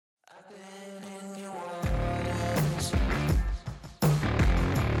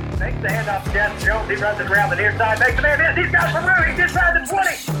Takes the hand off Jasper Jones. He runs it around the near side. Makes the man miss. He's got some room. He's inside the 20.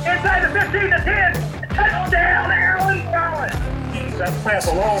 Inside the 15 to 10. Touchdown, Aaron Collins. That's a pass,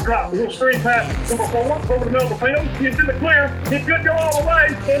 a long drop, a little screen pass, number 4, over the middle of the field. He's in the clear. He could go all the way.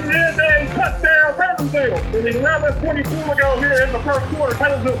 And it is a touchdown, Taylorsville. And he's around that 24 to go here in the first quarter.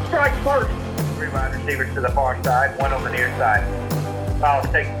 Taylorsville strikes first. 3 wide receivers to the far side, 1 on the near side. Powell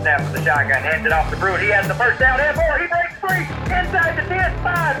takes the snap from the shotgun, hands it off to Pruitt. He has the first down and more. He breaks free. Inside the 10,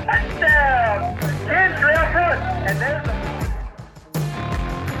 5, touchdown. 10 trail front. And there's the...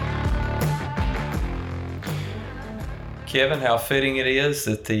 Kevin, how fitting it is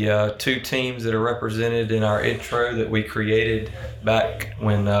that the 2 teams that are represented in our intro that we created back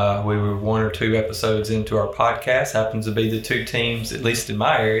when we were 1 or 2 episodes into our podcast happens to be the 2 teams, at least in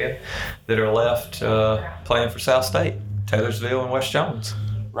my area, that are left playing for South State, Taylorsville and West Jones.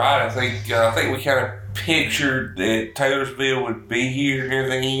 Right, I think we kind of pictured that Taylorsville would be here near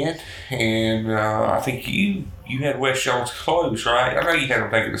the end, and I think you had West Jones close, right? I know you had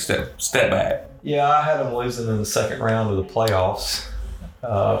them taking a step back. Yeah, I had them losing in the second round of the playoffs.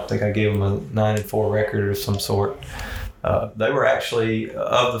 I think I gave them a 9-4 record of some sort. They were actually,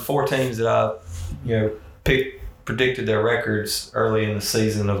 of the 4 teams that I, predicted their records early in the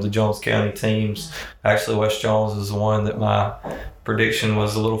season of the Jones County teams. Actually, West Jones is the one that my prediction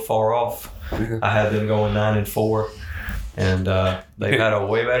was a little far off. I had them going 9-4, and they've had a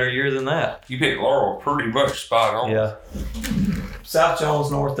way better year than that. You picked Laurel pretty much spot on. Yeah. South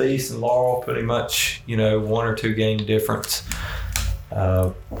Jones, Northeast, and Laurel pretty much, 1 or 2 game difference.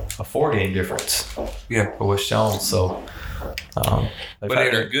 A 4-game difference. Yeah. For West Jones. So, but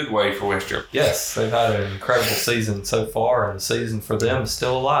in a good way for West Jones. Yes, they've had an incredible season so far, and the season for them is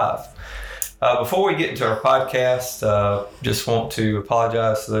still alive. Before we get into our podcast, just want to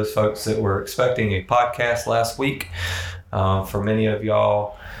apologize to those folks that were expecting a podcast last week. For many of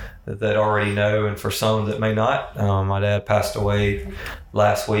y'all that already know, and for some that may not, my dad passed away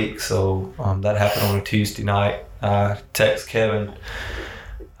last week, so that happened on a Tuesday night. I texted Kevin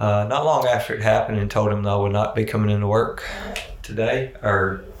not long after it happened and told him that I would not be coming into work today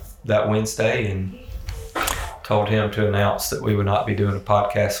or that Wednesday, and told him to announce that we would not be doing a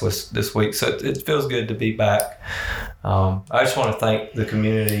podcast this week. So it feels good to be back. I just want to thank the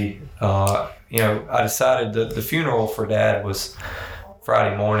community. I decided that the funeral for Dad was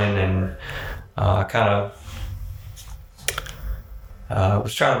Friday morning, and I kind of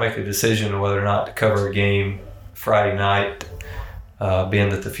was trying to make a decision whether or not to cover a game Friday night, being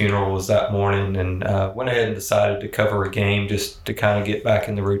that the funeral was that morning, and went ahead and decided to cover a game just to kind of get back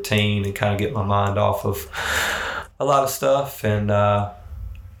in the routine and kind of get my mind off of a lot of stuff, and that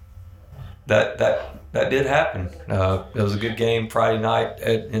did happen. It was a good game Friday night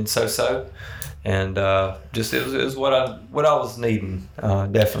in So-So, and just it was what I was needing,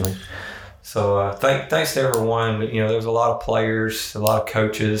 definitely. So thanks to everyone. There was a lot of players, a lot of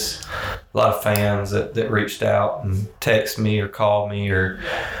coaches, a lot of fans that reached out and texted me or called me or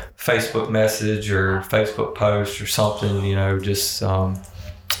Facebook message or Facebook post or something, just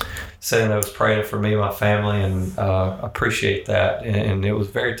saying they was praying for me and my family, and appreciate that. And it was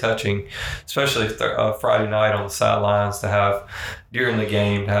very touching, especially Friday night on the sidelines to have, during the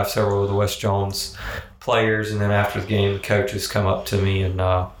game, to have several of the West Jones players, and then after the game, the coaches come up to me and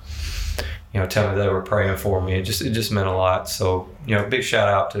tell me they were praying for me. It just meant a lot. So, big shout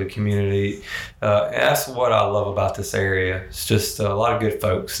out to the community. And that's what I love about this area. It's just a lot of good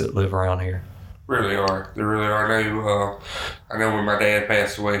folks that live around here. Really are. They really are. I know when my dad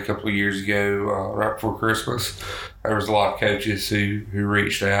passed away a couple of years ago, right before Christmas, there was a lot of coaches who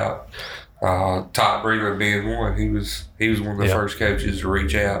reached out. Todd Breland being one. He was one of the first coaches to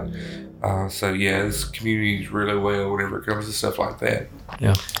reach out. This community is really well whenever it comes to stuff like that.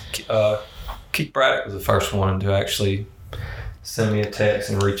 Yeah. Keith Braddock was the first one to actually send me a text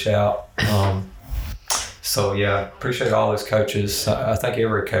and reach out. Appreciate all those coaches. I think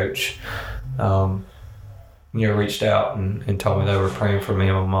every coach, reached out and told me they were praying for me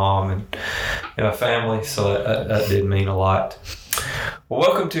and my mom and my family. So that did mean a lot. Well,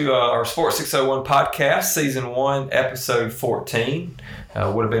 welcome to our Sports 601 podcast, Season 1, Episode 14.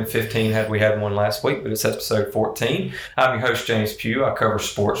 Would have been 15 had we had one last week, but it's Episode 14. I'm your host, James Pugh. I cover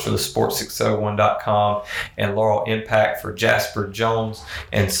sports for the Sports601.com and Laurel Impact for Jasper Jones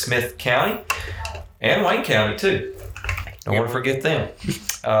and Smith County, and Wayne County, too. Don't want to forget them.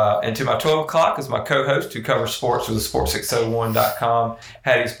 And to my 12 o'clock is my co-host who covers sports for the Sports601.com,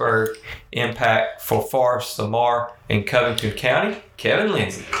 Hattiesburg Impact for Forest, Lamar, and Covington County, Kevin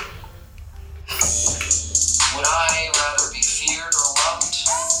Lindsay. Would I rather be feared or loved?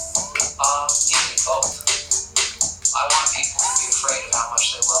 Easy, both. I want people to be afraid of how much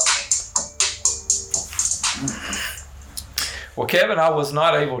they love me. Well, Kevin, I was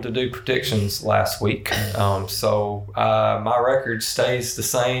not able to do predictions last week, so my record stays the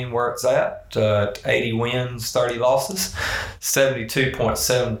same where it's at, 80 wins, 30 losses,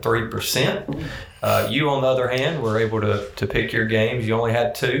 72.73%. You, on the other hand, were able to pick your games. You only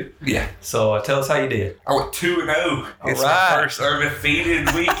had 2. Yeah. So tell us how you did. I went 2-0. It's right. my first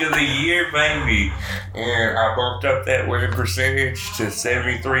undefeated week of the year, baby. And I bumped up that winning percentage to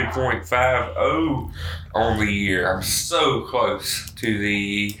 73.50 on the year. I'm so close to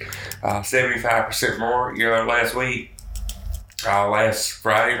the 75% mark. Last week. Last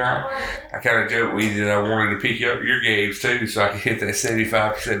Friday night, I kind of joked with you that I wanted to pick up your games too, so I could hit that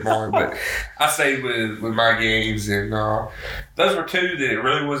 75% mark. But I stayed with my games, and those were 2 that it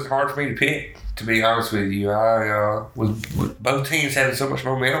really wasn't hard for me to pick. To be honest with you, I with both teams having so much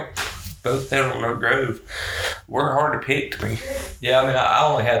momentum, both them on Oak Grove, were hard to pick to me. Yeah, I mean, I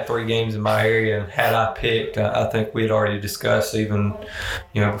only had 3 games in my area, and had I picked, I think we had already discussed even,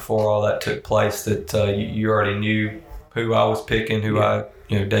 before all that took place, that you already knew who I was picking, who I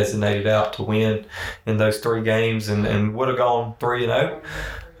designated out to win in those 3 games, and would have gone 3-0.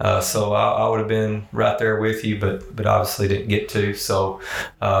 So I would have been right there with you, but obviously didn't get to. So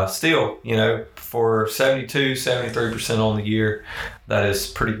still, for 72, 73% on the year, that is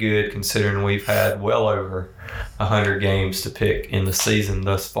pretty good considering we've had well over 100 games to pick in the season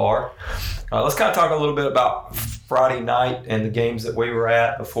thus far. Let's kind of talk a little bit about Friday night and the games that we were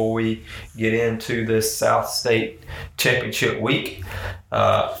at before we get into this South State Championship week.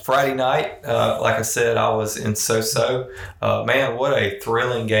 Friday night, like I said, I was in So-So. Man, what a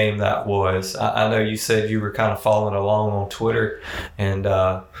thrilling game that was. I know you said you were kind of following along on Twitter, and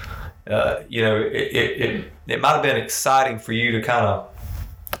it might have been exciting for you to kind of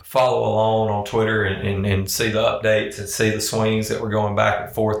follow along on Twitter and see the updates and see the swings that were going back and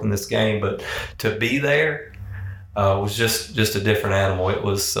forth in this game. But to be there was just a different animal. It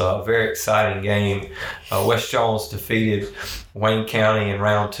was a very exciting game. West Jones defeated Wayne County in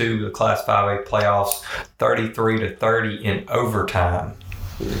round 2 of the Class 5A playoffs 33-30 in overtime.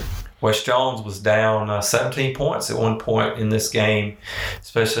 West Jones was down 17 points at one point in this game,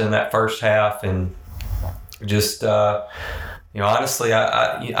 especially in that first half, and just honestly,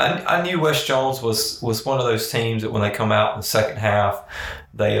 I knew West Jones was one of those teams that when they come out in the second half,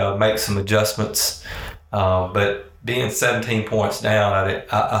 they make some adjustments. But being 17 points down,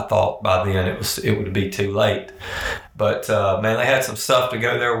 I thought by then it would be too late. But man, they had some stuff to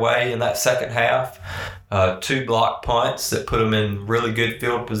go their way in that second half. 2 block punts that put them in really good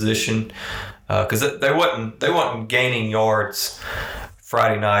field position because they wasn't gaining yards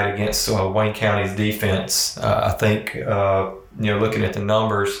Friday night against Wayne County's defense. I think looking at the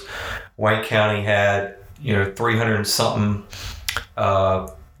numbers, Wayne County had 300 and something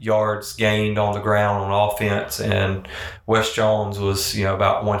yards gained on the ground on offense, and West Jones was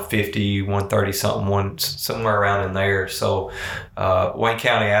about 150, 130 something, somewhere around in there. So Wayne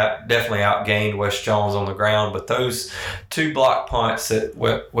County definitely outgained West Jones on the ground, but those 2 block punts that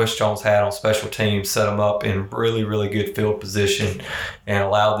West Jones had on special teams set them up in really, really good field position and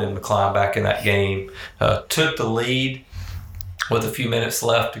allowed them to climb back in that game. Took the lead with a few minutes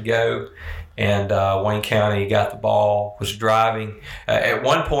left to go, and Wayne County got the ball, was driving. At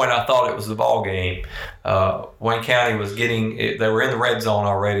one point, I thought it was the ball game. Wayne County was they were in the red zone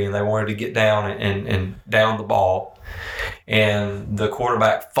already, and they wanted to get down and down the ball. And the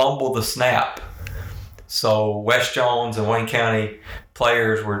quarterback fumbled the snap. So West Jones and Wayne County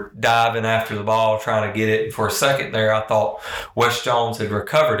players were diving after the ball, trying to get it. And for a second there, I thought West Jones had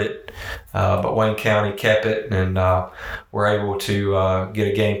recovered it, but Wayne County kept it and were able to get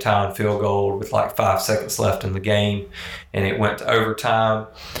a game-time field goal with like 5 seconds left in the game, and it went to overtime.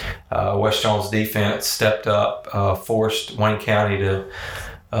 West Jones defense stepped up, forced Wayne County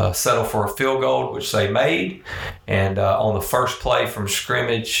to settle for a field goal, which they made. And on the first play from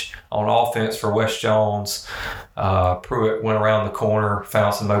scrimmage on offense for West Jones, Pruitt went around the corner,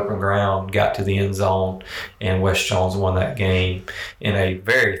 found some open ground, got to the end zone, and West Jones won that game in a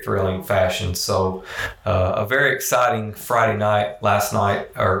very thrilling fashion. So a very exciting Friday night, last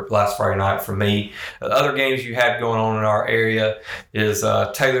Friday night for me. The other games you had going on in our area is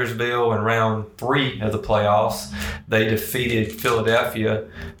Taylorsville in round 3 of the playoffs. They defeated Philadelphia.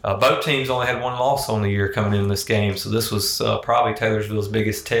 Both teams only had 1 loss on the year coming into this game, so this was probably Taylorsville's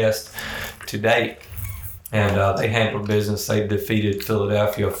biggest test to date. And they handled business. They defeated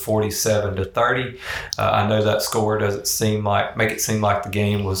Philadelphia 47-30. I know that score doesn't make it seem like the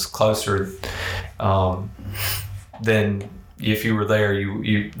game was closer than if you were there,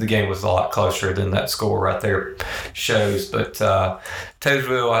 the game was a lot closer than that score right there shows. But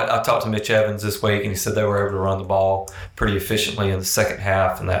Taylorsville, I talked to Mitch Evans this week, and he said they were able to run the ball pretty efficiently in the second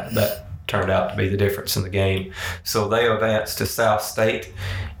half, and that turned out to be the difference in the game. So they advanced to South State,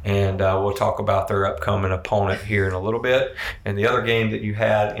 and we'll talk about their upcoming opponent here in a little bit. And the other game that you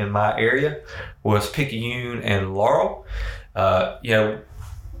had in my area was Picayune and Laurel. I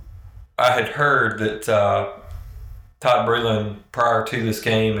had heard that Todd Breland, prior to this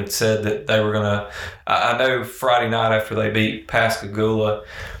game, had said that they were going to, I know Friday night after they beat Pascagoula,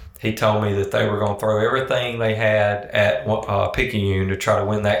 he told me that they were going to throw everything they had at Picayune to try to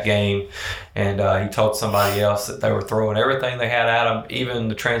win that game. And he told somebody else that they were throwing everything they had at them, even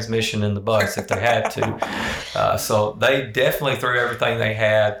the transmission in the bus if they had to. So they definitely threw everything they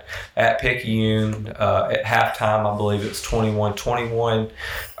had at Picayune. At halftime, I believe it was 21-21.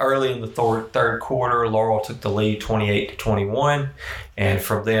 Early in the third quarter, Laurel took the lead 28-21. And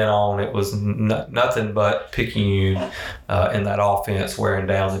from then on, it was nothing but Picayune in that offense, wearing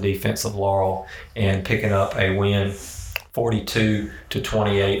down the defense of Laurel and picking up a win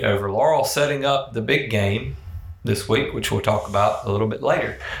 42-28 over Laurel, setting up the big game this week, which we'll talk about a little bit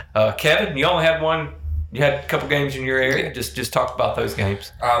later. Kevin, you only had one. You had a couple games in your area. Just talk about those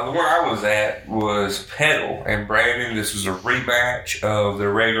games. The one I was at was Petal and Brandon. This was a rematch of the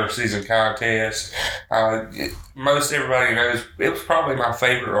regular season contest. Most everybody knows it was probably my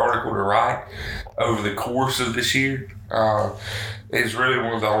favorite article to write over the course of this year. It's really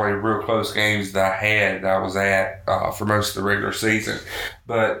one of the only real close games that I was at for most of the regular season.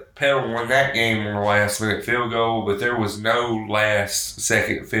 But Petal won that game on the last-minute field goal, but there was no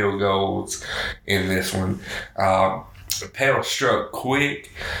last-second field goals in this one. Petal struck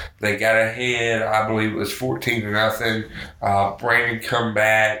quick. They got ahead. I believe it was 14-0. Brandon come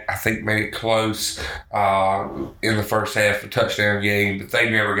back. I think made it close in the first half, a touchdown game, but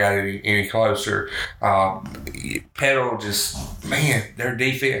they never got any closer. Petal just, man, their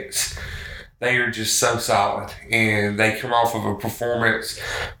defense, they are just so solid, and they come off of a performance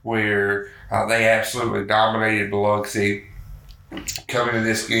where they absolutely dominated Biloxi. Coming to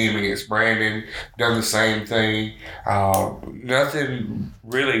this game against Brandon, done the same thing. Nothing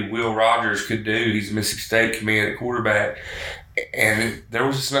really Will Rogers could do. He's a Mississippi State commit at quarterback, and there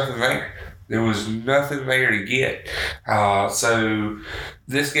was just nothing there. There was nothing there to get. So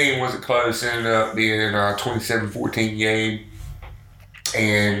this game wasn't close. It ended up being a 27-14 game.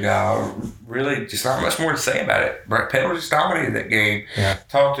 And really just not much more to say about it. Petal just dominated that game. Yeah.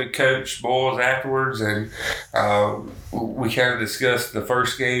 Talked to Coach Boyles afterwards, and we kind of discussed the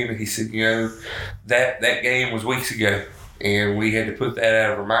first game, and he said, that game was weeks ago, and we had to put that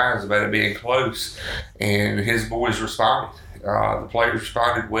out of our minds about it being close, and his boys responded. The players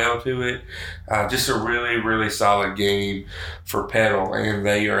responded well to it. Just a really, really solid game for Petal, and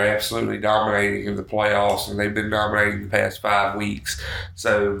they are absolutely dominating in the playoffs, and they've been dominating the past 5 weeks.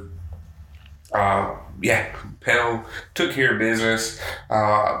 So, Petal took care of business. The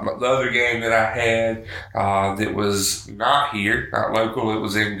other game that I had that was not here, not local, it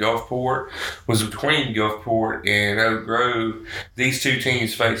was in Gulfport, was between Gulfport and Oak Grove. These two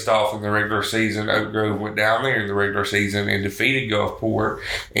teams faced off in the regular season. Oak Grove went down there in the regular season and defeated Gulfport.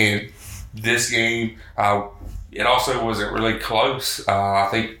 And this game, it also wasn't really close. I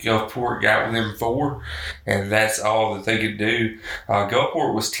think Gulfport got within 4, and that's all that they could do.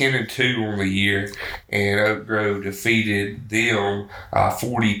 Gulfport was 10-2 on the year, and Oak Grove defeated them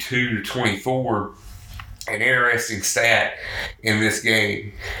 42-24. An interesting stat in this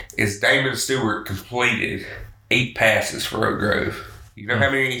game is Damon Stewart completed 8 passes for Oak Grove. You know how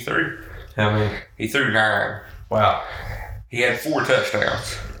many he threw? How many? He threw 9. Wow. He had 4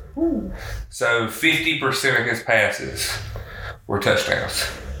 touchdowns. So 50% of his passes were touchdowns.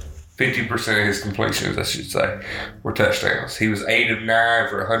 50% of his completions, I should say, were touchdowns. He was 8 of 9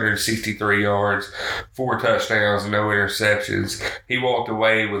 for 163 yards, 4 touchdowns, no interceptions. He walked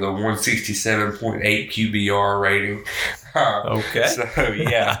away with a 167.8 QBR rating. Okay. So,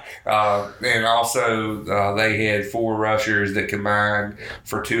 yeah. And also, they had 4 rushers that combined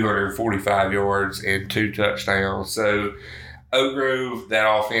for 245 yards and 2 touchdowns. So, Oak Grove, that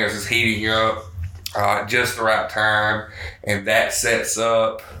offense is heating up just the right time, and that sets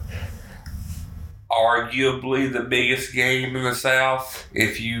up arguably the biggest game in the South.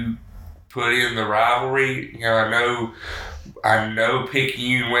 If you put in the rivalry, I know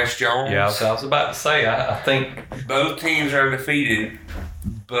Picayune, West Jones. Yeah, so I was about to say, I think both teams are undefeated,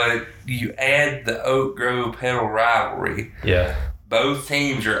 but you add the Oak Grove Petal rivalry. Yeah. Both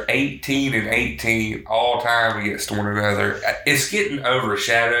teams are 18-18 all time against one another. It's getting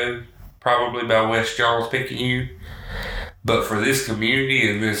overshadowed probably by West Jones Picayune, But for this community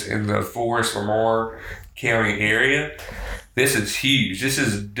in the Forest Lamar County area, this is huge. This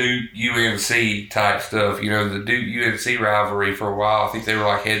is Duke UNC type stuff. You know, the Duke UNC rivalry for a while, I think they were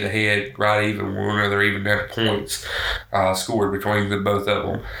like head to head, right even one another, even at points scored between the both of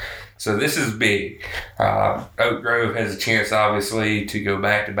them. So this is big. Oak Grove has a chance, obviously, to go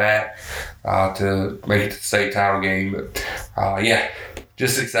back to back to make it to the state title game. But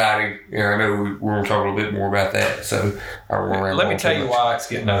just exciting. I know we're going to talk a little bit more about that. So I don't want to Let me tell you why it's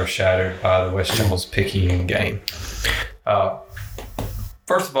getting overshadowed by the West Jones Picayune game.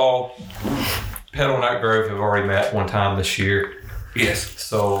 First of all, Petal and Oak Grove have already met one time this year. Yes.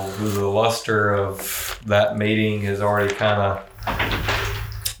 So the luster of that meeting has already kind of...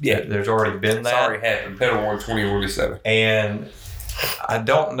 Yeah, there's already been that. It's already happened. Petal won 21-7. And I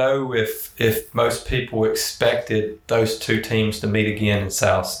don't know if most people expected those two teams to meet again in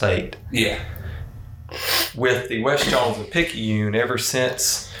South State. Yeah. With the West Jones and Picayune, ever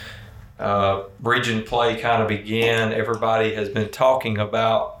since region play kind of began, everybody has been talking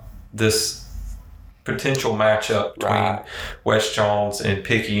about this potential matchup between West Jones and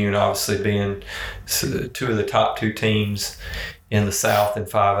Picayune, obviously being two of the top two teams in the South in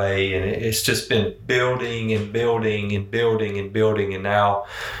 5A, and it's just been building and building and building and building, and now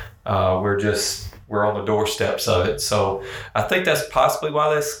we're on the doorsteps of it. So I think that's possibly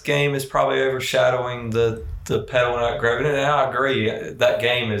why this game is probably overshadowing the Petal and Oak Grove. And I agree, that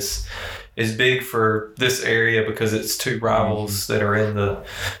game is big for this area because it's two rivals that are in the,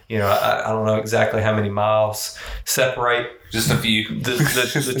 I don't know exactly how many miles separate just a few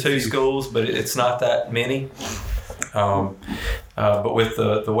the two schools, but it's not that many. But with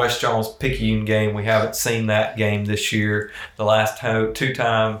the West Jones Picayune game, we haven't seen that game this year. The last time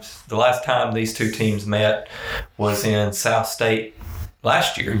these two teams met was in South State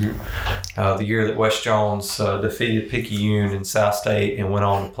last year. The year that West Jones defeated Picayune in South State and went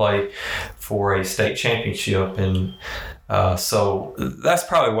on to play for a state championship. And so that's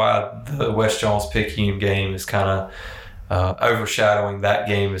probably why the West Jones Picayune game is kind of overshadowing that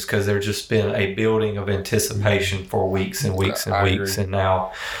game, is because there's just been a building of anticipation for weeks and weeks and weeks, and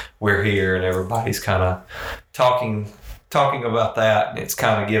now we're here and everybody's kind of talking about that, and it's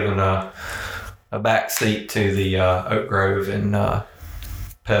kind of given a backseat to the Oak Grove and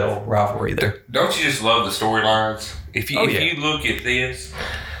Petal rivalry there. Don't you just love the storylines? If you look at this,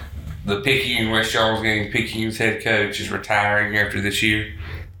 the Picayune West Jones game, Picayune's head coach is retiring after this year.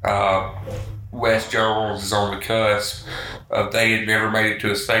 West Jones is on the cusp of, they had never made it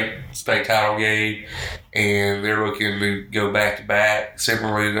to a state title game, and they're looking to go back to back.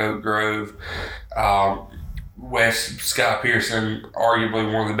 Similarly to Oak Grove, Scott Pearson,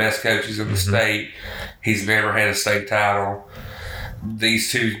 arguably one of the best coaches in the state, he's never had a state title. These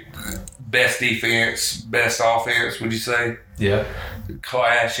two, best defense, best offense, would you say? Yeah.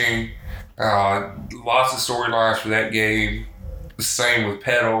 Clashing. Lots of storylines for that game. The same with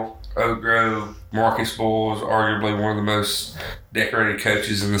Petal. Oak Grove, Marcus Boyles, arguably one of the most decorated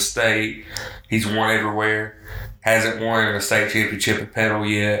coaches in the state. He's won everywhere. Hasn't won a state championship at Petal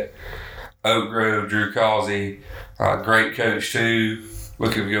yet. Oak Grove, Drew Causey, great coach too.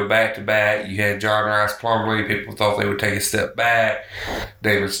 Looking to go back to back. You had John Rice Plumley. People thought they would take a step back.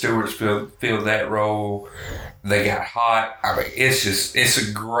 David Stewart's filled that role. They got hot. I mean, it's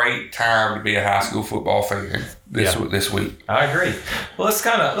a great time to be a high school football fan this week. I agree. Well, let's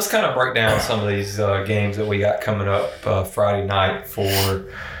kind of break down some of these games that we got coming up Friday night for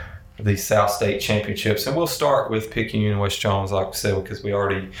the South State Championships, and we'll start with Picayune and West Jones, like we said, because we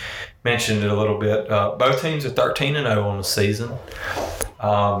already mentioned it a little bit. Both teams are 13-0 on the season.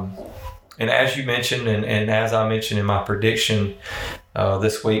 And as you mentioned, and as I mentioned in my prediction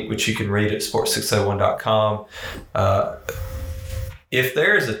this week, which you can read at sports601.com, if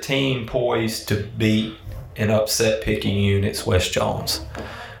there's a team poised to beat and upset Picayune, it's West Jones.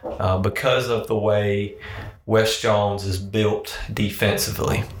 Because of the way West Jones is built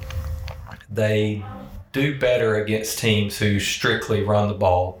defensively. They do better against teams who strictly run the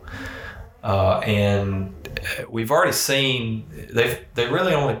ball. And we've already seen they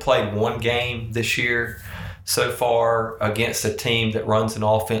really only played one game this year so far against a team that runs an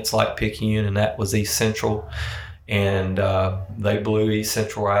offense like Picayune, and that was East Central. And they blew East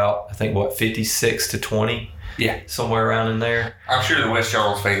Central out, I think, 56-20? Yeah. Somewhere around in there. I'm sure the West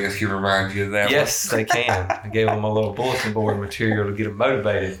Jones fans can remind you of that. Yes, they can. I gave them a little bulletin board material to get them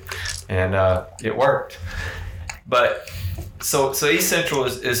motivated, and it worked. But so East Central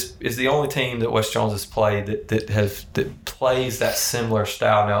is the only team that West Jones has played that plays that similar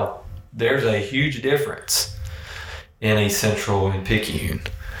style. Now, there's a huge difference in East Central and Picayune.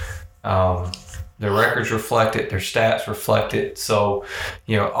 Their records reflect it. Their stats reflect it. So,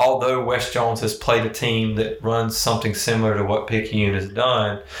 although West Jones has played a team that runs something similar to what Picayune has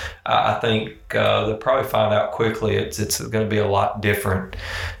done, I think they'll probably find out quickly it's going to be a lot different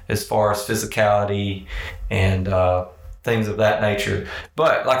as far as physicality and things of that nature.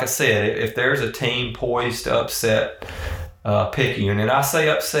 But like I said, if there's a team poised to upset Picayune, and I say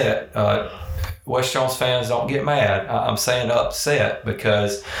upset, West Jones fans don't get mad. I'm saying upset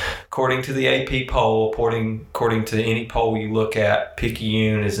because according to the AP poll, according to any poll you look at,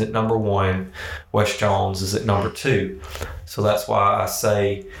 Picayune is at number 1, West Jones is at number 2. So that's why I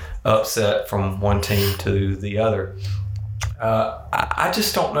say upset from one team to the other. I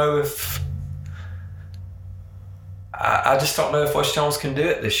just don't know if West Jones can do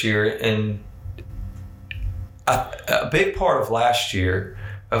it this year. And a big part of last year,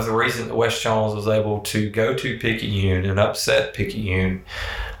 of the reason that West Jones was able to go to Picayune and upset Picayune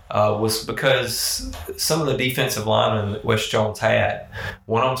was because some of the defensive linemen that West Jones had.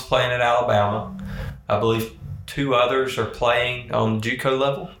 One of them's playing at Alabama. I believe 2 others are playing on JUCO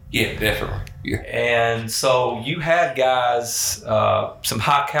level. Yeah, definitely. Yeah. And so you had guys, some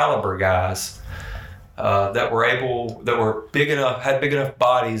high caliber guys that were big enough, had big enough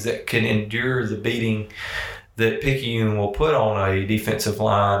bodies that can endure the beating that Picayune will put on a defensive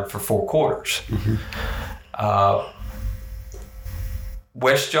line for 4 quarters. Mm-hmm.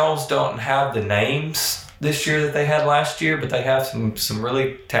 West Jones don't have the names this year that they had last year, but they have some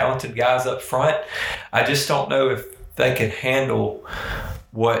really talented guys up front. I just don't know if they can handle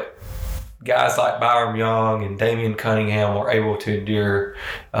what guys like Byram Young and Damian Cunningham were able to endure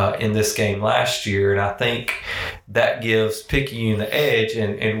in this game last year. And I think that gives Picayune the edge.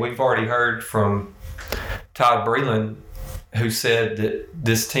 And we've already heard from Todd Breland, who said that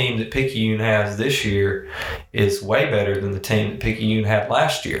this team that Picayune has this year is way better than the team that Picayune had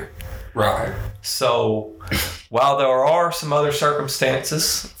last year. Right. So while there are some other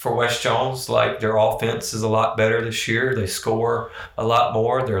circumstances for West Jones, like their offense is a lot better this year, they score a lot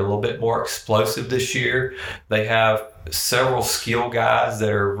more, they're a little bit more explosive this year, they have several skill guys that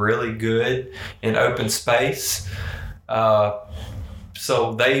are really good in open space.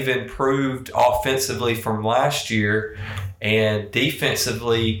 So they've improved offensively from last year, and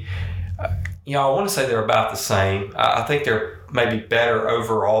defensively, I want to say they're about the same. I think they're maybe better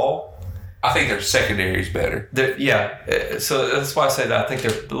overall. I think their secondary is better. So that's why I say that. I think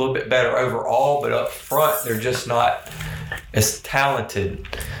they're a little bit better overall, but up front, they're just not as talented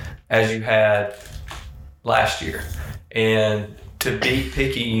as you had last year. And to beat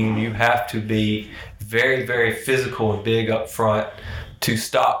Picayune, you have to be very, very physical and big up front to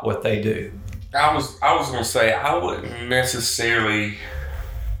stop what they do. I was going to say I wouldn't necessarily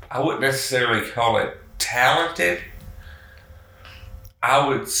call it talented. I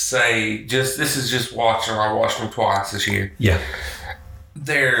would say this is just watching. I watched them twice this year. Yeah,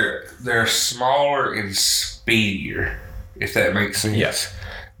 they're smaller and speedier, if that makes sense. Yes.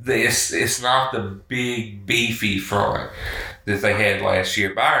 It's not the big beefy front that they had last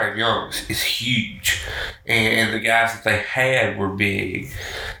year. Byron Young is huge, and the guys that they had were big.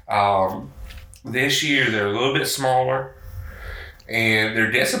 This year they're a little bit smaller, and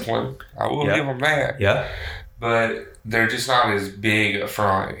they're disciplined. I will give them that. Yeah, but they're just not as big up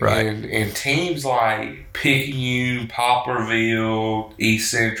front. Right. And teams like Picayune, Poplarville,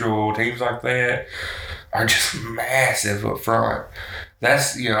 East Central, teams like that are just massive up front.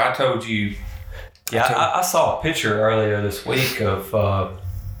 That's, I told you. Yeah, I saw a picture earlier this week of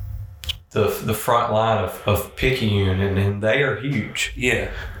the front line of Picayune, and they are huge. Yeah.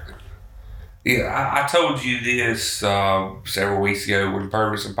 Yeah, I told you this several weeks ago when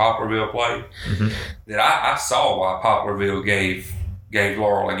Purvis and Poplarville played, mm-hmm. that I saw why Poplarville gave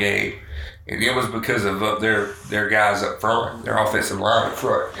Laurel a game. And it was because of their guys up front, their offensive line up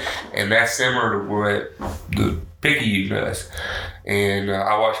front. And that's similar to what the Picayune does. And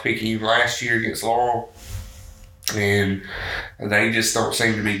I watched Picayune last year against Laurel, and they just don't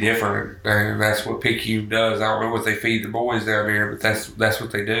seem to be different. And that's what Picayune does. I don't know what they feed the boys down there, but that's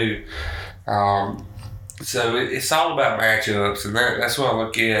what they do. So it's all about matchups, and that's what I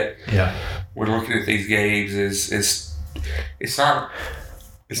look at. Yeah. When looking at these games, it's not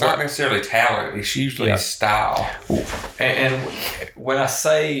necessarily talent. It's usually style. And when I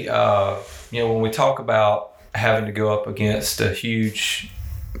say when we talk about having to go up against a huge,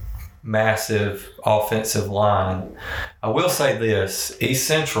 massive offensive line, I will say this: East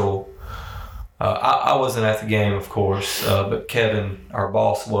Central. I wasn't at the game, of course, but Kevin, our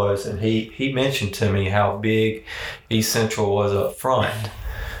boss, was, and he mentioned to me how big East Central was up front.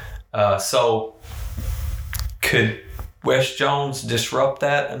 So could West Jones disrupt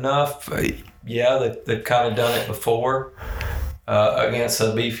that enough? they've kind of done it before against a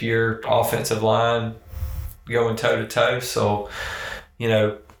beefier offensive line going toe to toe. So,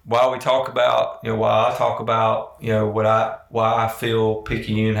 while I talk about why I feel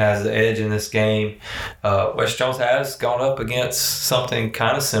Picayune has the edge in this game, West Jones has gone up against something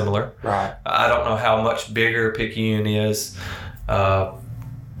kind of similar. Right. I don't know how much bigger Picayune is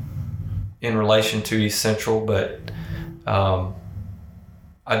in relation to East Central, but I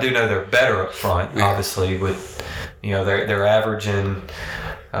do know they're better up front. Yeah. Obviously, with they're averaging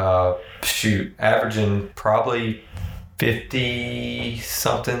probably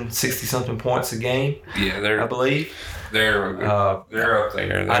 60-something points a game. Yeah, I believe they're up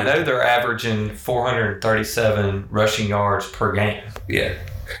there. I know they're averaging 437 rushing yards per game. Yeah.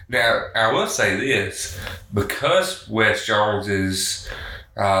 Now, I will say this, because West Jones's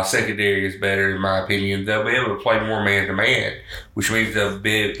secondary is better, in my opinion, they'll be able to play more man-to-man, which means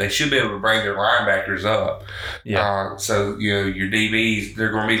they should be able to bring their linebackers up. Yeah. So, your DBs,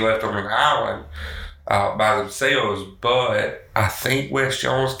 they're going to be left on an island by themselves, but I think West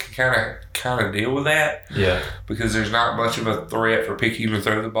Jones can kind of deal with that. Yeah. Because there's not much of a threat for Picayune to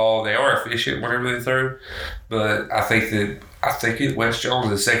throw the ball. They are efficient whenever they throw, but I think West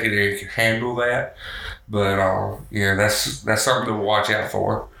Jones' secondary can handle that. But that's something to watch out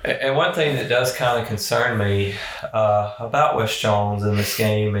for. And one thing that does kind of concern me about West Jones in this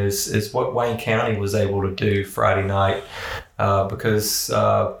game is what Wayne County was able to do Friday night, because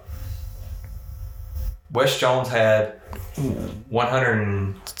West Jones had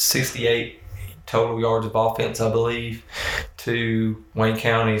 168 total yards of offense, I believe, to Wayne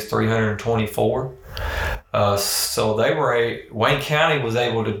County's 324. So Wayne County was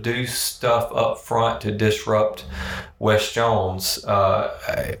able to do stuff up front to disrupt West Jones.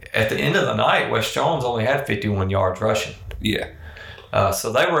 At the end of the night, West Jones only had 51 yards rushing. Yeah.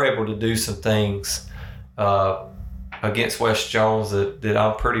 So they were able to do some things against West Jones that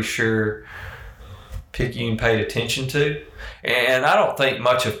I'm pretty sure Picayune paid attention to. And I don't think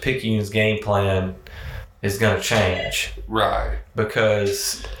much of Picayune's game plan is going to change. Right.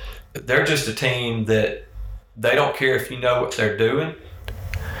 Because they're just a team that they don't care if you know what they're doing.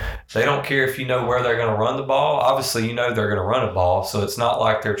 They don't care if you know where they're going to run the ball. Obviously, they're going to run a ball, so it's not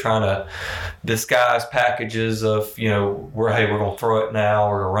like they're trying to disguise packages of, we're going to throw it now,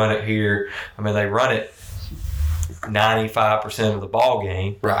 we're going to run it here. I mean, they run it 95% of the ball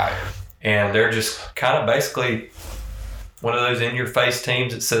game. Right. And they're just kind of basically one of those in-your-face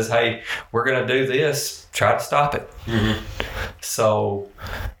teams that says, hey, we're going to do this, try to stop it. Mm-hmm. So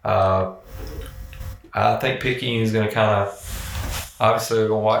I think Picayune is going to kind of, obviously they're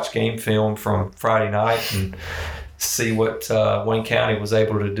going to watch game film from Friday night and see what Wayne County was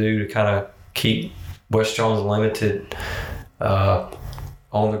able to do to kind of keep West Jones limited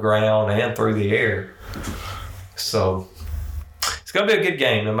on the ground and through the air. So it's going to be a good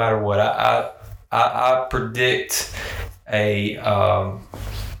game no matter what. I predict a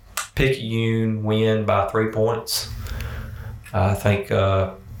Picayune win by 3 points. I think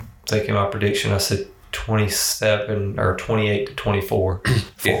taking my prediction, I said 27 or 28-24, 4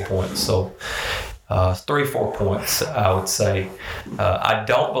 points. So 3-4 points, I would say. I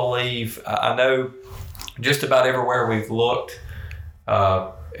don't believe, I know just about everywhere we've looked,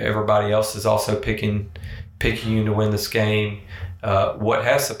 everybody else is also picking Picayune to win this game. What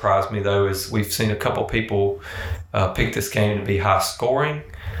has surprised me, though, is we've seen a couple people pick this game to be high scoring.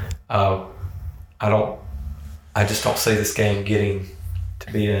 I just don't see this game getting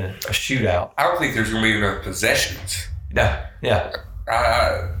to be a shootout. I don't think there's going to be enough possessions. Yeah.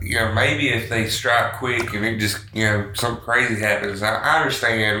 Maybe if they strike quick and it just, something crazy happens. I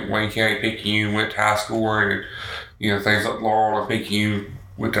understand Wayne County Picayune went to high scoring and, things like Laurel and Picayune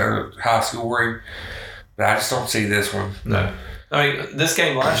went to high scoring. But I just don't see this one. No. I mean, this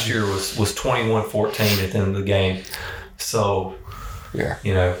game last year was 21-14 at the end of the game. So, yeah.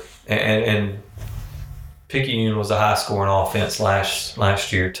 And Picayune was a high-scoring offense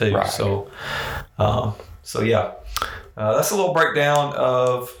last year too. Right. So yeah. That's a little breakdown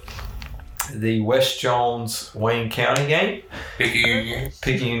of the West Jones Wayne County game.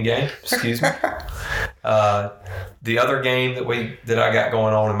 Picayune game. Excuse me. The other game that I got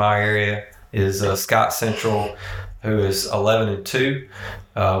going on in my area is Scott Central, who is 11-2.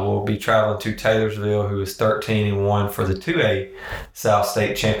 Will be traveling to Taylorsville, who is 13-1 for the 2A South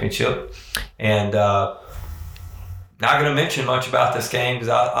State Championship. And not going to mention much about this game because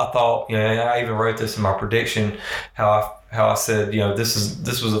I thought, I even wrote this in my prediction, how I said,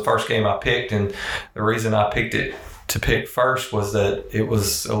 this was the first game I picked, and the reason I picked it to pick first was that it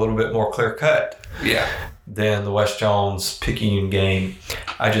was a little bit more clear cut Yeah. than the West Jones Picayune game.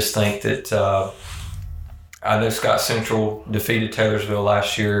 I just think that I know Scott Central defeated Taylorsville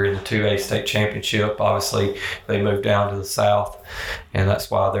last year in the 2A state championship. Obviously, they moved down to the south, and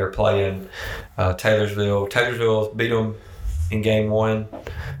that's why they're playing Taylorsville. Taylorsville beat them in game 1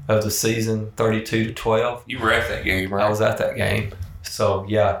 of the season, 32-12. You were at that game, right? I was at that game. So,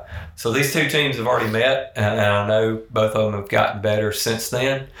 yeah. So, these two teams have already met, and I know both of them have gotten better since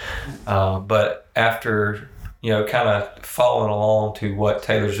then. But after, kind of following along to what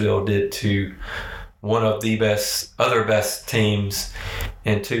Taylorsville did to one of the other best teams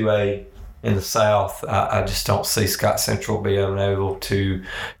in 2A in the South, I just don't see Scott Central being able to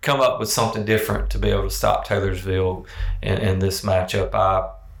come up with something different to be able to stop Taylorsville in this matchup. I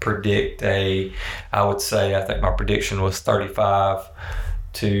think my prediction was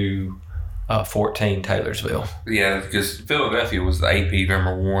 35-14 Taylorsville. Yeah, because Philadelphia was the AP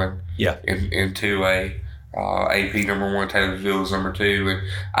number 1 Yeah. in 2A. AP number 1, Taylorsville was number 2. And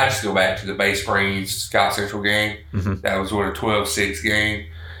I just go back to the Bay Springs Scott Central game. Mm-hmm. That was a 12-6 game.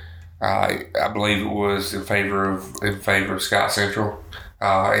 I believe it was in favor of Scott Central.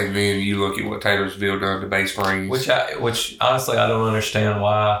 And then you look at what Taylorsville done to Bay Springs. Which honestly I don't understand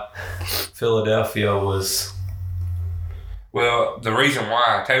why Philadelphia was. Well, the reason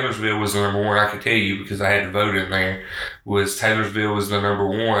why Taylorsville was the number 1, I can tell you because I had to vote in there, was Taylorsville was the number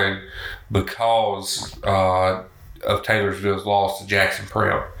 1 because of Taylorsville's loss to Jackson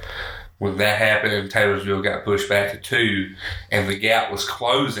Prep. When that happened, Taylorsville got pushed back to 2, and the gap was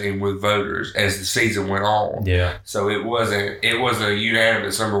closing with voters as the season went on. Yeah. So it wasn't a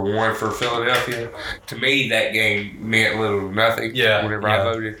unanimous number 1 for Philadelphia. To me, that game meant little to nothing. Yeah, Whenever yeah. I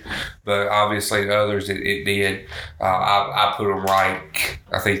voted, but obviously the others it did. I put them right.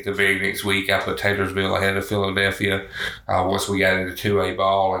 I think the very next week I put Taylorsville ahead of Philadelphia. Once we got into 2A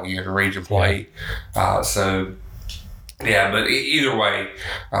ball again, region play. Yeah, but either way,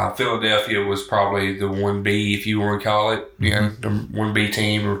 Philadelphia was probably the 1B, if you want to call it, the 1B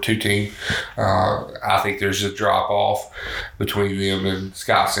team or 2 team. I think there's a drop off between them and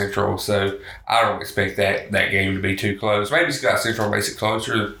Scott Central, so I don't expect that game to be too close. Maybe Scott Central makes it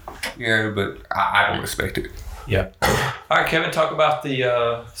closer, but I don't expect it. Yeah. All right, Kevin, talk about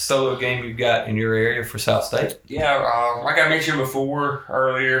the solo game you've got in your area for South State. Yeah, like I mentioned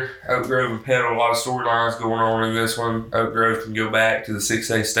earlier, Oak Grove and Petal, a lot of storylines going on in this one. Oak Grove can go back to the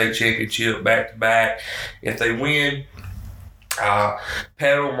 6A state championship back-to-back if they win.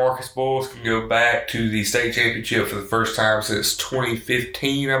 Petal, Marcus Boyles can go back to the state championship for the first time since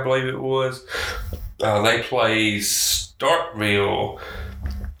 2015, I believe it was. They play Starkville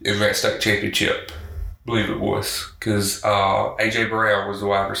in that state championship. Believe it was, because A.J. Brown was the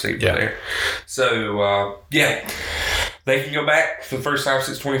wide receiver there. So, they can go back for the first time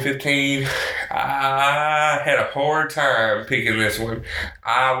since 2015. I had a hard time picking this one.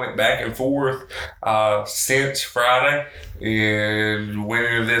 I went back and forth since Friday and went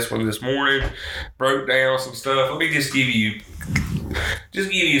into this one this morning, broke down some stuff. Let me just give you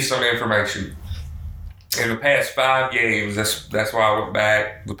some information. In the past 5 games, that's why I went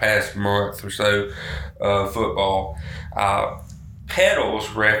back the past month or so of football. Petal's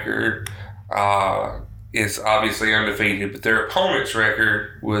record is obviously undefeated, but their opponent's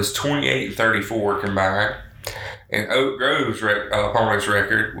record was 28-34 combined. And Oak Grove's opponent's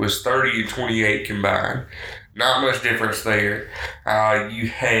record was 30-28 combined. Not much difference there. You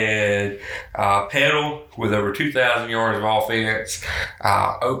had Petal with over 2,000 yards of offense.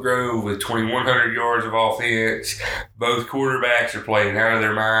 Oak Grove with 2,100 yards of offense. Both quarterbacks are playing out of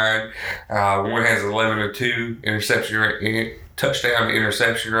their mind. One has 11-2 touchdown to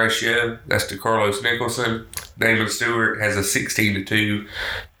interception ratio. That's to Carlos Nicholson. Damon Stewart has a 16-2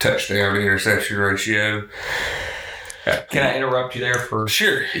 touchdown to interception ratio. Can I interrupt you there for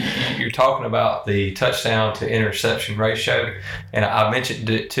Sure. You're talking about the touchdown to interception ratio, and I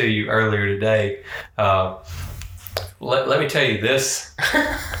mentioned it to you earlier today. Let me tell you this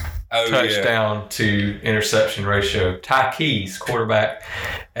touchdown to interception ratio. Ty Keys, quarterback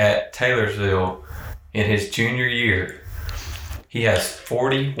at Taylorsville, in his junior year, he has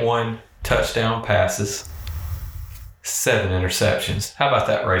 41 touchdown passes, 7 interceptions. How about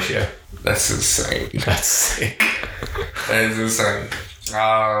that ratio? That's insane. That's sick. That is insane.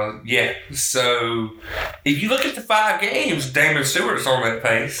 So if you look at the 5 games, Damon Stewart's on that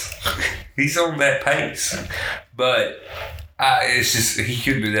pace. He's on that pace. But it's just, he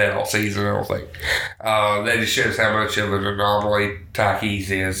couldn't do that all season, I don't think. That just shows how much of an anomaly Ty Keys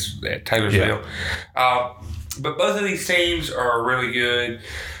is at Taylorsville. Yeah. But both of these teams are really good.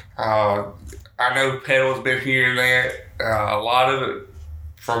 I know Petal's been hearing that. A lot of it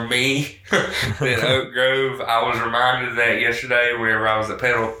from me at Oak Grove. I was reminded of that yesterday whenever I was at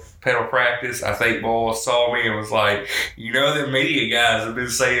Petal practice. I think Boyle saw me and was like, the media guys have been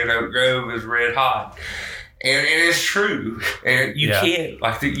saying Oak Grove is red hot. And it's true. And you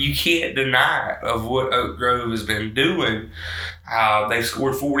can't deny of what Oak Grove has been doing. They've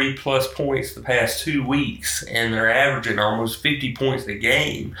scored 40-plus points the past 2 weeks, and they're averaging almost 50 points a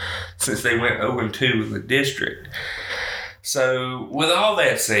game since they went 0-2 in the district. So, with all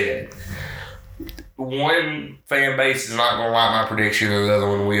that said, one fan base is not going to like my prediction, and the other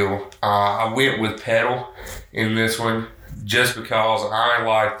one will. I went with Petal in this one just because I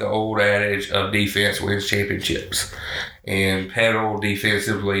like the old adage of defense wins championships. And Petal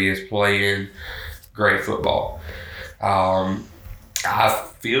defensively is playing great football. I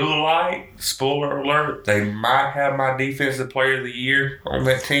feel like, spoiler alert, they might have my defensive player of the year on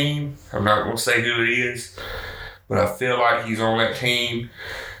that team. I'm not going to say who it is, but I feel like he's on that team.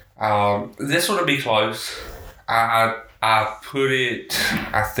 This one will be close. I put it,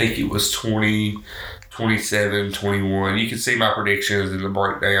 I think it was 20, 27, 21. You can see my predictions in the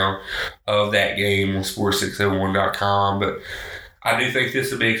breakdown of that game on Sports601.com, but I do think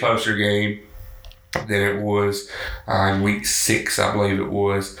this will be a closer game than it was in week 6, I believe it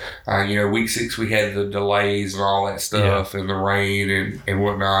was. Week 6 we had the delays and all that stuff and the rain and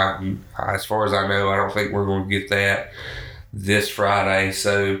whatnot. And as far as I know, I don't think we're going to get that this Friday.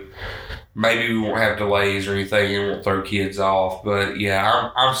 So maybe we won't have delays or anything and won't throw kids off. But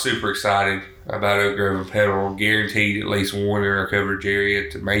yeah, I'm super excited about Oak Grove and Petal. Guaranteed at least one in our coverage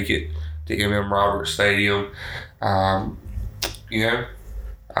area to make it to M.M. Roberts Stadium.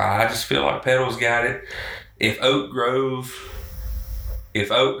 I just feel like Petal's got it. If Oak Grove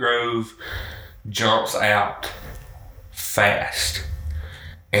jumps out fast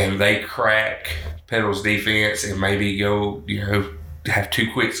and they crack Petal's defense and maybe go, have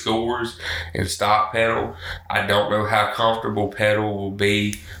 2 quick scores and stop Petal, I don't know how comfortable Petal will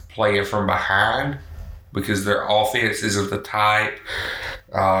be playing from behind because their offense isn't the type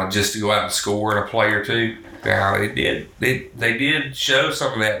just to go out and score in a play or two. Now, they did show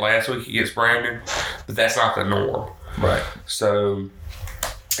some of that last week against Brandon, but that's not the norm. Right. So,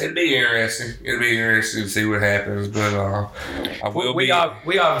 it'd be interesting. It'd be interesting to see what happens, but we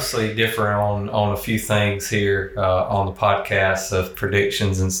obviously differ on a few things here on the podcast of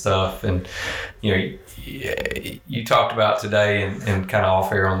predictions and stuff. And, you talked about today and kind of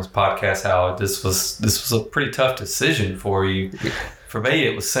off air on this podcast how this was a pretty tough decision for you. For me,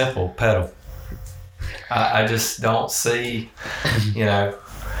 it was simple, Petal. I just don't see, and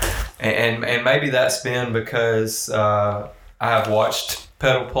maybe that's been because I have watched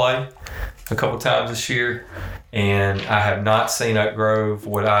Petal play a couple times this year, and I have not seen Oak Grove.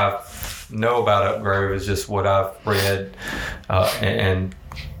 What I know about Oak Grove is just what I've read, and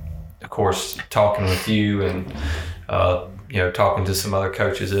of course talking with you and talking to some other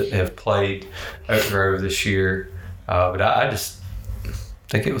coaches that have played Oak Grove this year. But I just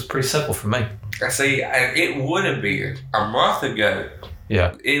think it was pretty simple for me. I see. It would have been a month ago.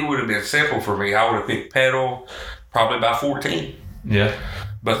 Yeah. It would have been simple for me. I would have picked Petal probably by 14. Yeah.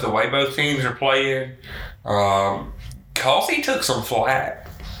 But the way both teams are playing, Causey took some flack.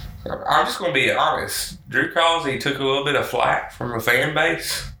 I'm just going to be honest. Drew Causey took a little bit of flack from the fan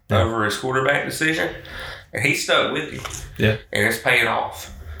base over his quarterback decision, and he stuck with him. Yeah. And it's paying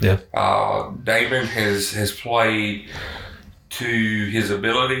off. Yeah. Damon has played to his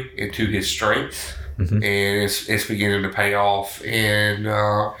ability and to his strength, and it's beginning to pay off. And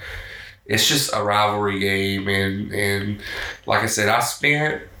it's just a rivalry game. And like I said, I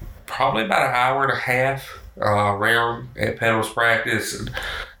spent probably about an hour and a half around at Petal's practice, and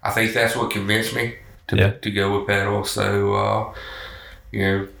I think that's what convinced me to go with Petal. So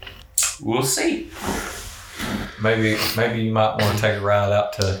we'll see. Maybe you might want to take a ride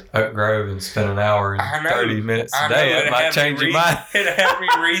out to Oak Grove and spend an hour and 30 minutes a day. It might change your mind. It'll have me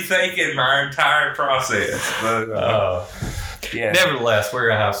rethinking my entire process. But nevertheless, we're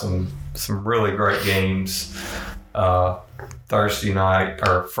gonna have some really great games Thursday night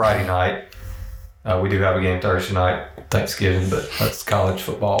or Friday night. We do have a game Thursday night, Thanksgiving, but that's college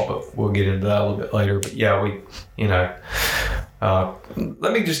football. But we'll get into that a little bit later. But yeah,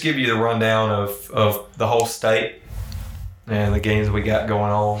 let me just give you the rundown of the whole state and the games we got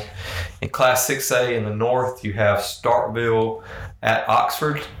going on. In Class 6A in the north, you have Starkville at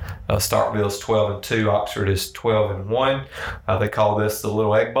Oxford. Starkville is 12-2. Oxford is 12-1. They call this the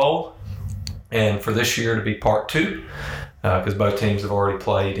Little Egg Bowl. And for this year to be part 2, because both teams have already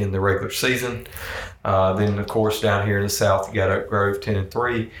played in the regular season. Then, of course, down here in the South, you got Oak Grove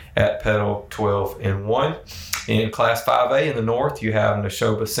 10-3, at Petal 12-1. In Class 5A in the North, you have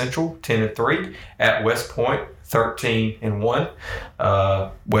Neshoba Central 10-3, at West Point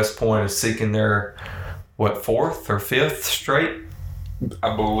 13-1. West Point is seeking their fourth or fifth straight.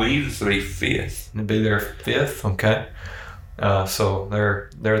 I believe it's the fifth. It'd be their fifth. Okay. So they're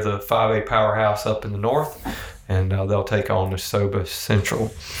the 5A powerhouse up in the North, and they'll take on Neshoba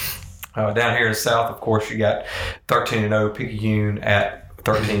Central. Down here in the South, of course, you got 13-0 Picayune at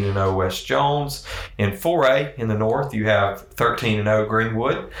 13-0 West Jones. In 4A in the North, you have 13-0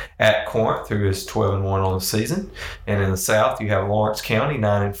 Greenwood at Corinth, who is 12-1 on the season. And in the South, you have Lawrence County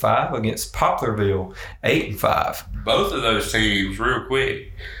 9-5 against Poplarville 8-5. Both of those teams, real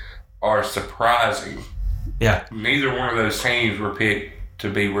quick, are surprising. Yeah. Neither one of those teams were picked to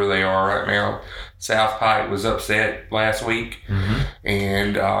be where they are right now. South Pike was upset last week,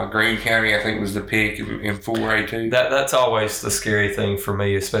 and Greene County, I think, was the pick in 4A too. That's always the scary thing for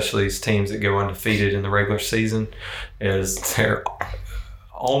me, especially these teams that go undefeated in the regular season, is they're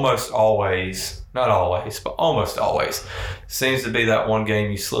almost always, not always, but almost always, seems to be that one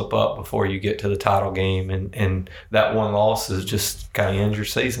game you slip up before you get to the title game, and that one loss is just kind of ends your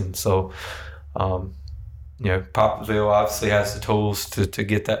season. So, Poplarville obviously has the tools to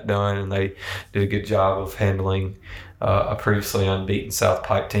get that done, and they did a good job of handling a previously unbeaten South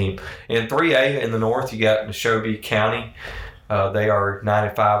Pike team. In 3A in the North, you got Neshoba County. They are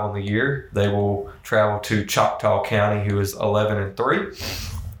 9-5 on the year. They will travel to Choctaw County, who is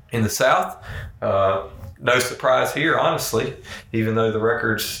 11-3. In the South, no surprise here, honestly, even though the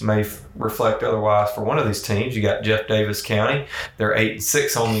records may reflect otherwise for one of these teams. You got Jeff Davis County. They're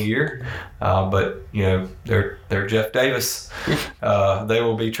 8-6 on the year, but they're Jeff Davis. They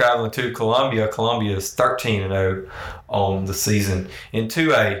will be traveling to Columbia. Columbia is 13-0 on the season. In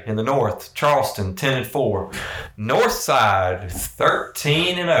 2A in the North, Charleston 10-4, Northside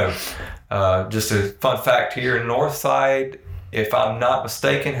 13-0. Just a fun fact here in Northside, if I'm not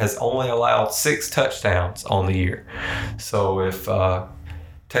mistaken, has only allowed 6 touchdowns on the year. So if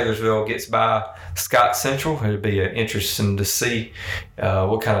Taylorsville gets by Scott Central, it'd be interesting to see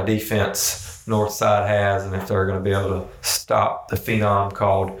what kind of defense Northside has, and if they're going to be able to stop the phenom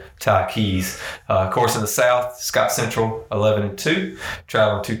called Ty Keys. Of course, in the South, Scott Central 11-2,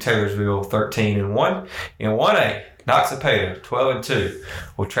 traveling to Taylorsville 13-1. In 1A, Noxapater 12-2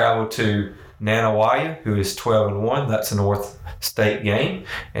 will travel to Nanawaya, who is 12-1. That's a North State game.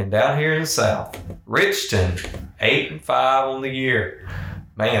 And down here in the South, Richton 8-5 on the year.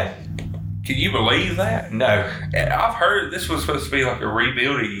 Man, can you believe that? No. I've heard this was supposed to be like a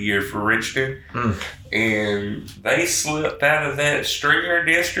rebuilding year for Richton, and they slipped out of that Stringer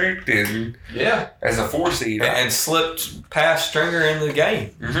district and as a 4 seed and slipped past Stringer in the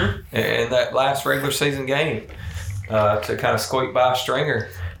game in that last regular season game to kind of squeak by Stringer.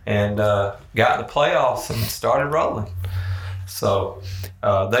 And got in the playoffs and started rolling. So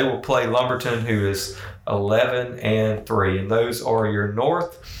they will play Lumberton, who is 11-3, and those are your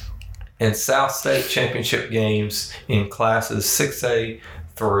North and South State championship games in classes 6A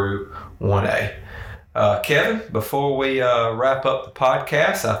through 1A. Kevin, before we wrap up the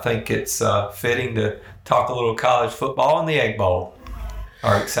podcast, I think it's fitting to talk a little college football and the Egg Bowl.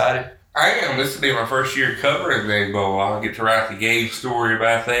 Are you excited? I am. This will be my first year covering the Egg Bowl. I'll get to write the game story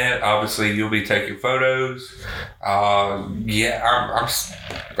about that. Obviously, you'll be taking photos. I'm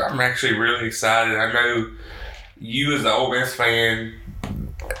actually really excited. I know you, as the Ole Miss fan,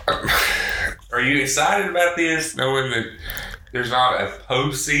 are you excited about this, knowing that there's not a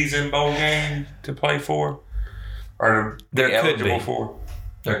postseason bowl game to play for, or to be eligible for?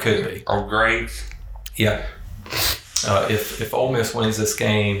 There could be. On grades. Yeah. If Ole Miss wins this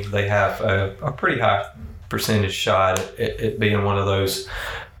game, they have a pretty high percentage shot at being one of those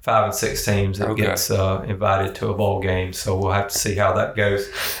 5 and 6 teams that gets invited to a bowl game. So we'll have to see how that goes.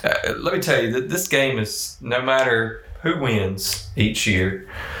 Let me tell you that this game is, no matter who wins each year,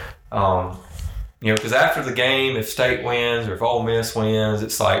 because after the game, if State wins or if Ole Miss wins,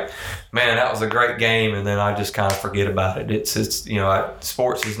 it's like, man, that was a great game, and then I just kind of forget about it. It's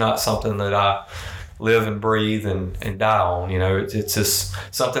sports is not something that I live and breathe and die on. It's just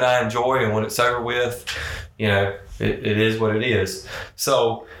something I enjoy, and when it's over with, it is what it is.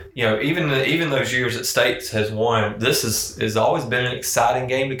 So, even those years that State has won, this has always been an exciting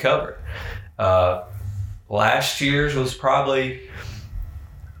game to cover. Last year's was probably,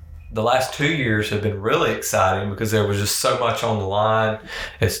 the last 2 years have been really exciting because there was just so much on the line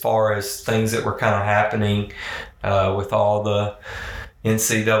as far as things that were kind of happening with all the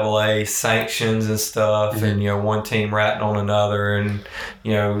NCAA sanctions and stuff, and one team ratting on another, and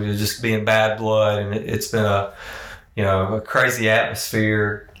just being bad blood, and it's been a crazy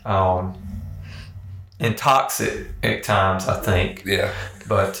atmosphere, and toxic at times, I think. Yeah.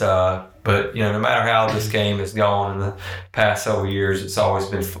 But no matter how this game has gone in the past several years, it's always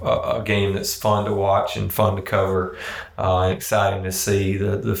been a game that's fun to watch and fun to cover, and exciting to see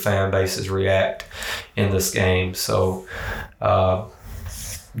the fan bases react in this game. So,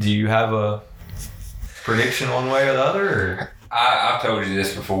 do you have a prediction one way or the other? Or? I've told you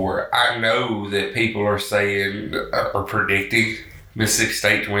this before. I know that people are saying or predicting Mississippi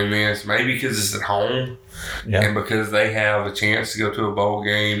State to win this, maybe because it's at home and because they have a chance to go to a bowl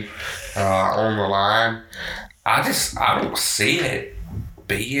game on the line. I don't see it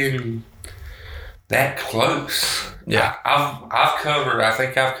being that close. Yeah, I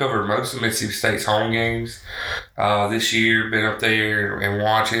think I've covered most of Mississippi State's home games this year. Been up there and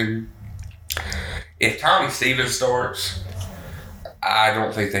watching. If Tommy Stevens starts, I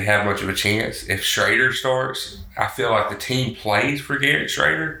don't think they have much of a chance. If Schrader starts, I feel like the team plays for Garrett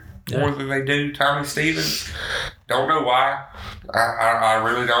Schrader more than they do Tommy Stevens. Don't know why. I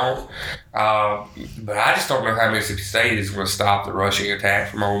really don't. But I just don't know how Mississippi State is going to stop the rushing attack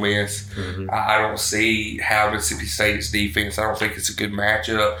from Ole Miss. Mm-hmm. I don't see how Mississippi State's defense, I don't think it's a good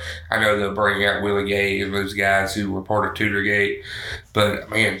matchup. I know they'll bring out Willie Gay and those guys who were part of Tutorgate. But,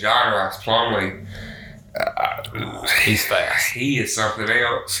 man, John Rice Plumlee, he's fast. He is something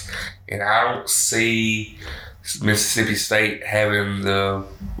else. And I don't see Mississippi State having the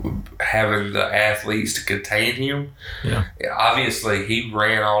athletes to contain him. Yeah. Obviously, he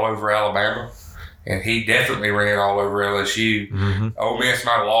ran all over Alabama, and he definitely ran all over LSU. Mm-hmm. Ole Miss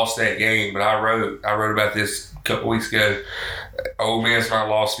might have lost that game, but I wrote about this a couple weeks ago. Ole Miss might have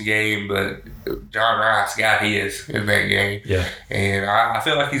lost the game, but John Rice got his in that game. Yeah. And I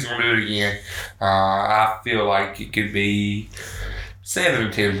feel like he's going to do it again. I feel like it could be 7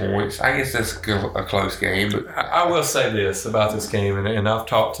 or 10 points. I guess that's a close game. But I will say this about this game, and I've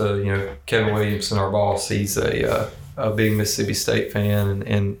talked to Kevin Williamson, our boss. He's a big Mississippi State fan,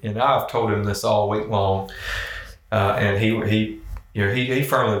 and I've told him this all week long. And he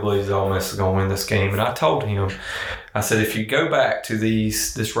firmly believes that Ole Miss is going to win this game. And I told him, I said, if you go back to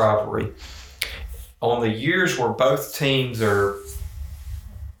this rivalry, on the years where both teams are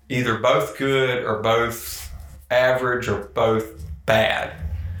either both good or both average or both bad,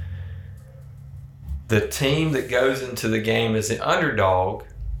 the team that goes into the game as the underdog,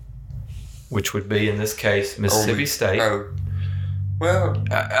 which would be in this case Mississippi State. Well,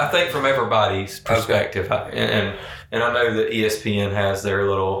 I think from everybody's perspective, and I know that ESPN has their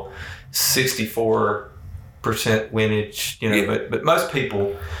little 64% winnage, but most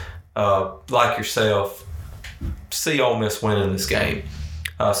people like yourself see Ole Miss winning this game.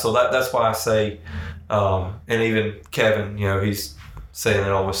 So that's why I say, and even Kevin, he's saying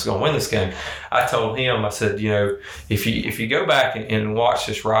that Ole Miss is going to win this game. I told him, I said, if you go back and watch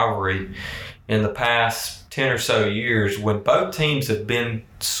this rivalry in the past 10 or so years, when both teams have been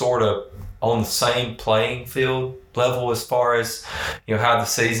sort of on the same playing field level as far as how the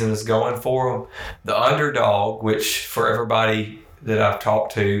season is going for them, the underdog, which for everybody that I've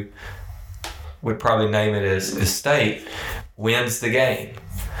talked to would probably name it as State, wins the game.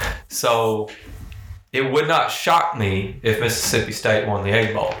 So it would not shock me if Mississippi State won the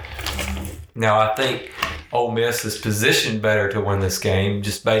Egg Bowl. Now, I think Ole Miss is positioned better to win this game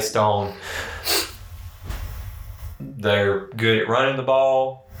just based on they're good at running the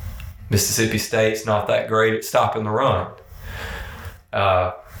ball. Mississippi State's not that great at stopping the run.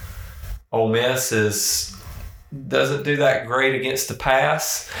 Ole Miss doesn't do that great against the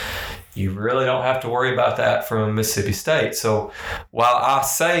pass. You really don't have to worry about that from Mississippi State. So while I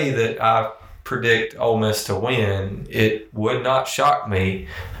say that I predict Ole Miss to win, it would not shock me.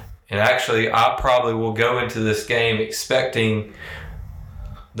 And actually, I probably will go into this game expecting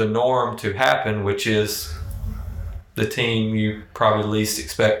the norm to happen, which is the team you probably least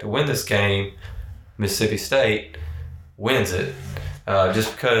expect to win this game, Mississippi State, wins it.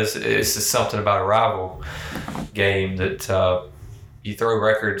 Just because it's just something about a rival game that you throw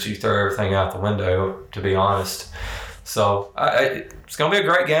records, you throw everything out the window, to be honest. So it's going to be a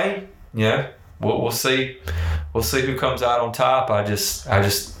great game. We'll see. We'll see who comes out on top. I just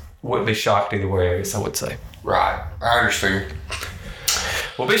wouldn't be shocked either way, I guess I would say. Right. I understand.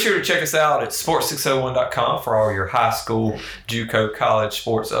 Well, be sure to check us out at sports601.com for all your high school, JUCO, college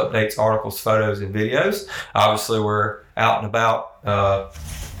sports updates, articles, photos, and videos. Obviously, we're out and about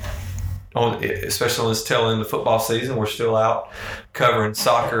especially on this tail end of football season. We're still out covering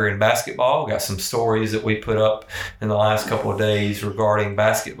soccer and basketball. Got some stories that we put up in the last couple of days regarding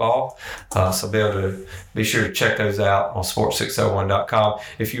basketball. So be sure to check those out on sports601.com.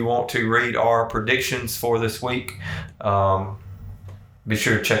 If you want to read our predictions for this week, be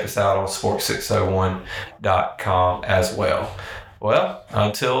sure to check us out on sports601.com as well. Well,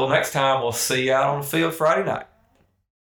 until next time, we'll see you out on the field Friday night.